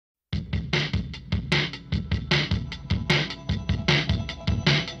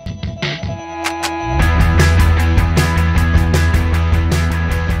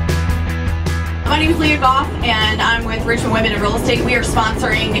Leah Goff, and I'm with Richmond Women in Real Estate. We are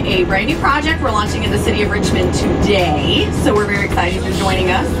sponsoring a brand new project we're launching in the city of Richmond today, so we're very excited you're joining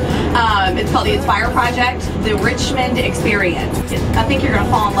us. It's called the Inspire Project, the Richmond Experience. I think you're going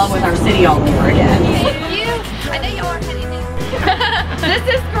to fall in love with our city all over again. Thank you. I know you are heading in. This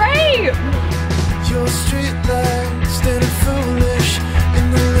is great. Your street light standing foolish in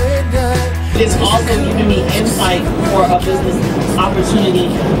the late night. It's also giving me insight for a business opportunity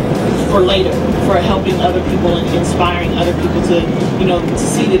for later, for helping other people and inspiring other people to, to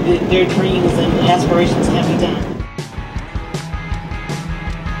see that their dreams and aspirations can be done.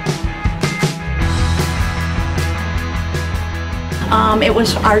 It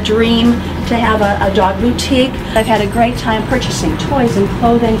was our dream to have a dog boutique. I've had a great time purchasing toys and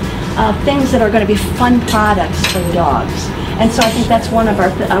clothing, things that are going to be fun products for the dogs. And so I think that's one of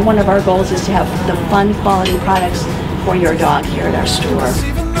our goals, is to have the fun quality products for your dog here at our store.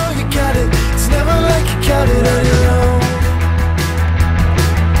 Even though you got it, it's never like you got it on your own.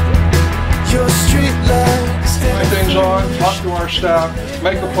 Your street light Put things on, talk to our staff,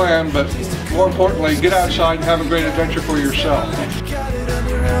 make a plan, but more importantly, get outside and have a great adventure for yourself. Good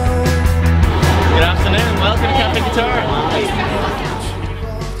afternoon, welcome to Cafe Guitar.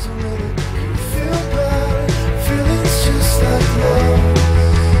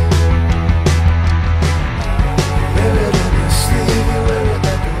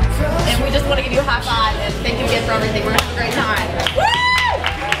 And we just want to give you a high five and thank you again for everything. We're having a great time.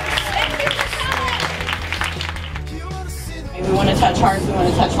 We want to touch hearts, we want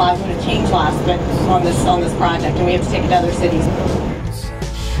to touch lives, we want to change lives on this project, and we have to take it to other cities.